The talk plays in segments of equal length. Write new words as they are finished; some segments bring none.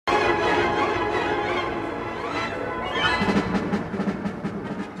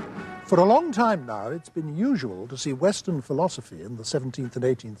For a long time now, it's been usual to see Western philosophy in the 17th and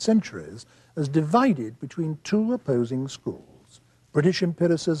 18th centuries as divided between two opposing schools, British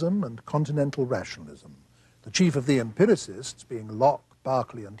empiricism and continental rationalism, the chief of the empiricists being Locke,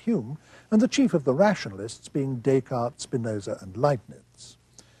 Berkeley and Hume, and the chief of the rationalists being Descartes, Spinoza and Leibniz.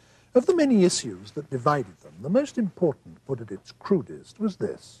 Of the many issues that divided them, the most important, put at its crudest, was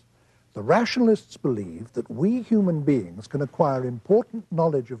this. The rationalists believed that we human beings can acquire important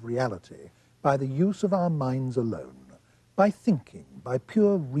knowledge of reality by the use of our minds alone, by thinking, by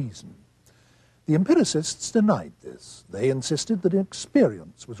pure reason. The empiricists denied this. They insisted that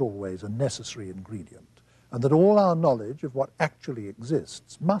experience was always a necessary ingredient, and that all our knowledge of what actually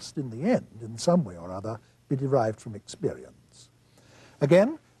exists must, in the end, in some way or other, be derived from experience.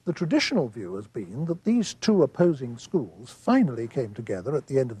 Again, the traditional view has been that these two opposing schools finally came together at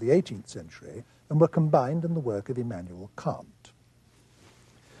the end of the 18th century and were combined in the work of Immanuel Kant.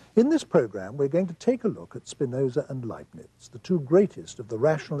 In this program, we're going to take a look at Spinoza and Leibniz, the two greatest of the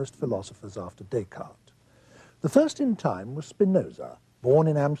rationalist philosophers after Descartes. The first in time was Spinoza, born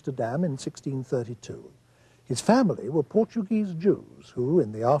in Amsterdam in 1632. His family were Portuguese Jews who,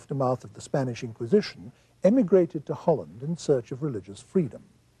 in the aftermath of the Spanish Inquisition, emigrated to Holland in search of religious freedom.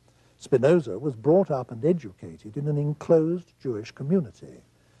 Spinoza was brought up and educated in an enclosed Jewish community.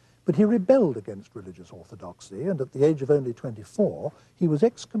 But he rebelled against religious orthodoxy, and at the age of only 24, he was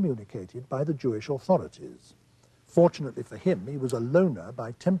excommunicated by the Jewish authorities. Fortunately for him, he was a loner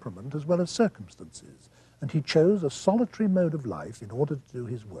by temperament as well as circumstances, and he chose a solitary mode of life in order to do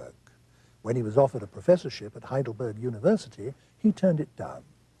his work. When he was offered a professorship at Heidelberg University, he turned it down.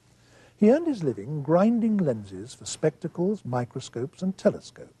 He earned his living grinding lenses for spectacles, microscopes, and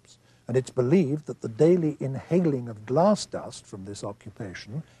telescopes, and it's believed that the daily inhaling of glass dust from this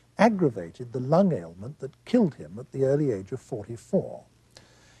occupation aggravated the lung ailment that killed him at the early age of 44.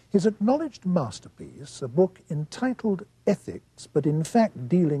 His acknowledged masterpiece, a book entitled Ethics, but in fact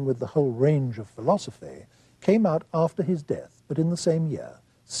dealing with the whole range of philosophy, came out after his death, but in the same year,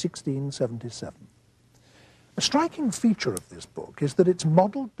 1677. A striking feature of this book is that it's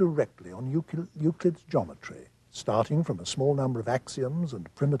modelled directly on Euclid's geometry. Starting from a small number of axioms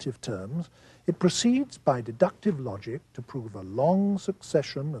and primitive terms, it proceeds by deductive logic to prove a long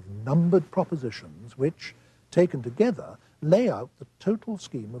succession of numbered propositions which, taken together, lay out the total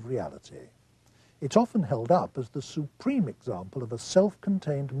scheme of reality. It's often held up as the supreme example of a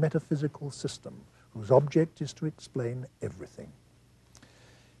self-contained metaphysical system whose object is to explain everything.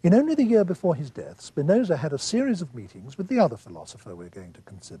 In only the year before his death, Spinoza had a series of meetings with the other philosopher we're going to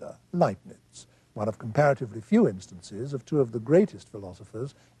consider, Leibniz, one of comparatively few instances of two of the greatest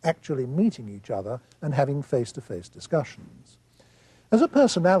philosophers actually meeting each other and having face-to-face discussions. As a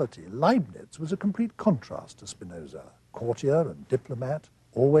personality, Leibniz was a complete contrast to Spinoza, courtier and diplomat,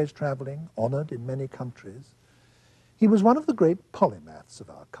 always travelling, honoured in many countries. He was one of the great polymaths of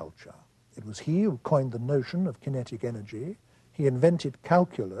our culture. It was he who coined the notion of kinetic energy. He invented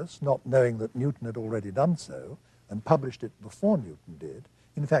calculus, not knowing that Newton had already done so, and published it before Newton did.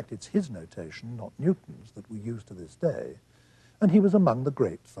 In fact, it's his notation, not Newton's, that we use to this day. And he was among the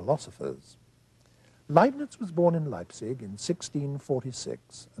great philosophers. Leibniz was born in Leipzig in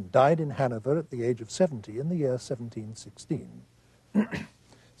 1646 and died in Hanover at the age of 70 in the year 1716.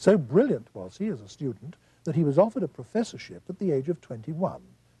 So brilliant was he as a student that he was offered a professorship at the age of 21.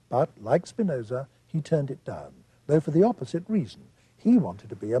 But, like Spinoza, he turned it down, though for the opposite reason. He wanted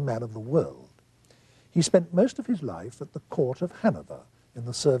to be a man of the world. He spent most of his life at the court of Hanover, in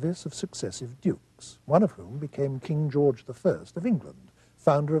the service of successive dukes, one of whom became King George I of England,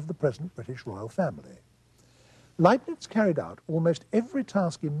 founder of the present British royal family. Leibniz carried out almost every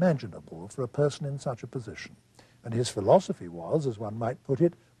task imaginable for a person in such a position, and his philosophy was, as one might put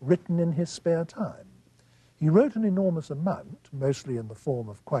it, written in his spare time. He wrote an enormous amount, mostly in the form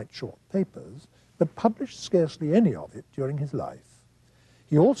of quite short papers, but published scarcely any of it during his life.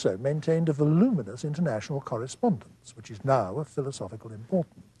 He also maintained a voluminous international correspondence, which is now of philosophical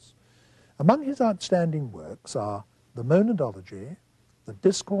importance. Among his outstanding works are The Monadology, The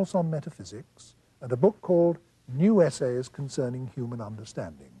Discourse on Metaphysics, and a book called New Essays Concerning Human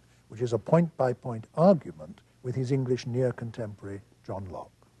Understanding, which is a point-by-point argument with his English near-contemporary John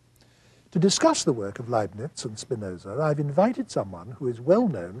Locke. To discuss the work of Leibniz and Spinoza, I've invited someone who is well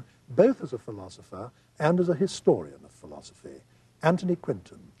known both as a philosopher and as a historian of philosophy, Anthony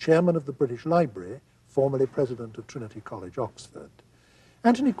Quinton, chairman of the British Library, formerly president of Trinity College, Oxford.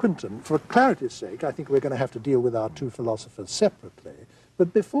 Anthony Quinton, for clarity's sake, I think we're going to have to deal with our two philosophers separately,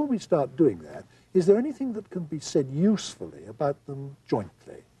 but before we start doing that, is there anything that can be said usefully about them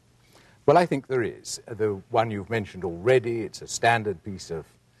jointly? Well, I think there is. The one you've mentioned already, it's a standard piece of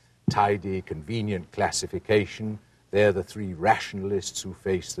tidy, convenient classification. They're the three rationalists who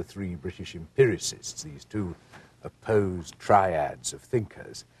face the three British empiricists, these two opposed triads of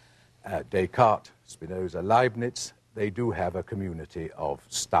thinkers. Descartes, Spinoza, Leibniz, they do have a community of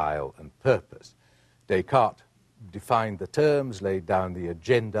style and purpose. Descartes defined the terms, laid down the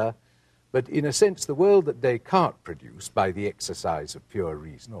agenda, but in a sense the world that Descartes produced by the exercise of pure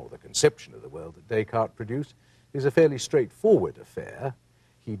reason, or the conception of the world that Descartes produced, is a fairly straightforward affair.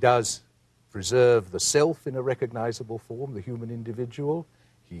 He does preserve the self in a recognizable form, the human individual.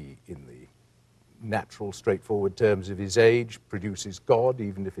 He, in the natural, straightforward terms of his age, produces God,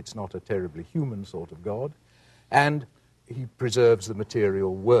 even if it's not a terribly human sort of God. And he preserves the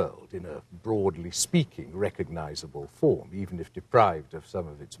material world in a, broadly speaking, recognizable form, even if deprived of some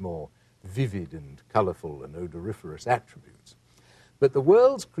of its more vivid and colorful and odoriferous attributes. But the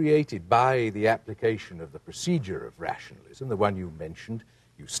worlds created by the application of the procedure of rationalism, the one you mentioned,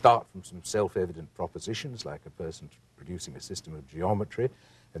 you start from some self-evident propositions, like a person producing a system of geometry,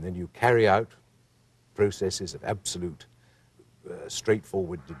 and then you carry out processes of absolute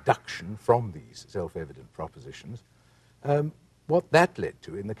straightforward deduction from these self-evident propositions. What that led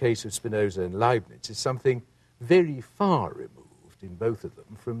to, in the case of Spinoza and Leibniz, is something very far removed in both of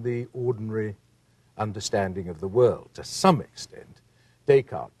them from the ordinary understanding of the world. To some extent,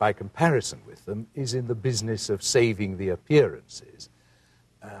 Descartes, by comparison with them, is in the business of saving the appearances.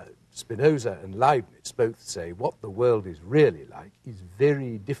 Spinoza and Leibniz both say what the world is really like is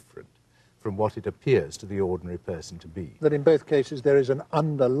very different from what it appears to the ordinary person to be. That in both cases there is an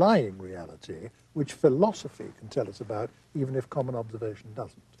underlying reality which philosophy can tell us about, even if common observation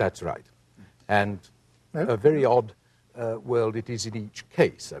doesn't. That's right. And a very odd world it is in each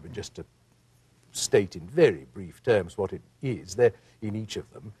case. I mean, just to state in very brief terms what it is, there in each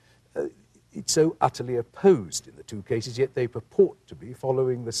of them, it's so utterly opposed in the two cases, yet they purport to be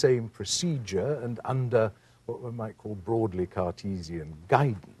following the same procedure and under what one might call broadly Cartesian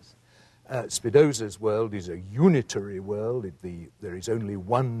guidance. Spinoza's world is a unitary world. There is only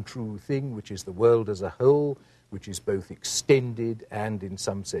one true thing, which is the world as a whole, which is both extended and, in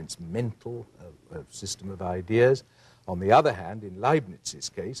some sense, mental, a system of ideas. On the other hand, in Leibniz's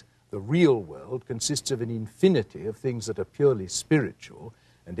case, the real world consists of an infinity of things that are purely spiritual,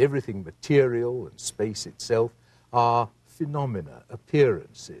 and everything material and space itself are phenomena,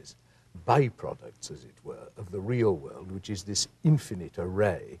 appearances, byproducts, as it were, of the real world, which is this infinite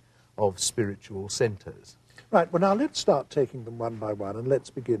array of spiritual centers. Right, well now let's start taking them one by one, and let's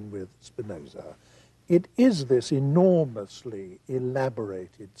begin with Spinoza. It is this enormously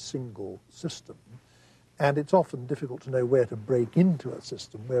elaborated single system, and it's often difficult to know where to break into a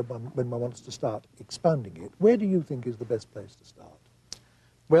system when one wants to start expanding it. Where do you think is the best place to start?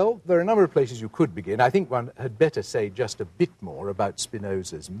 Well, there are a number of places you could begin. I think one had better say just a bit more about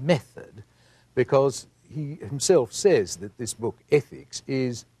Spinoza's method, because he himself says that this book, Ethics,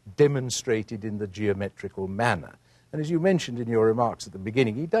 is demonstrated in the geometrical manner. And as you mentioned in your remarks at the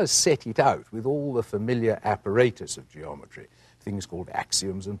beginning, he does set it out with all the familiar apparatus of geometry, things called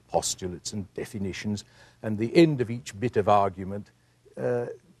axioms and postulates and definitions, and the end of each bit of argument has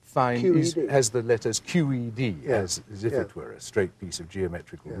the letters QED, as if it were a straight piece of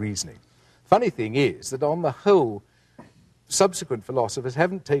geometrical reasoning. Funny thing is that on the whole, subsequent philosophers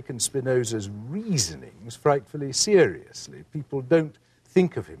haven't taken Spinoza's reasonings frightfully seriously. People don't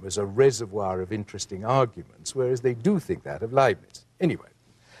think of him as a reservoir of interesting arguments, whereas they do think that of Leibniz. Anyway,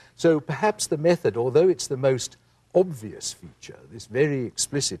 so perhaps the method, although it's the most obvious feature, this very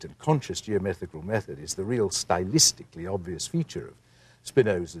explicit and conscious geometrical method is the real stylistically obvious feature of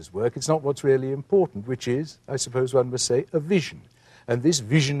Spinoza's work, it's not what's really important, which is, I suppose one must say, a vision. And this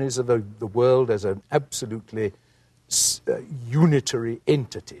vision is of the world as an absolutely unitary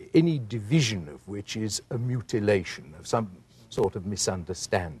entity, any division of which is a mutilation of some sort of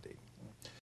misunderstanding.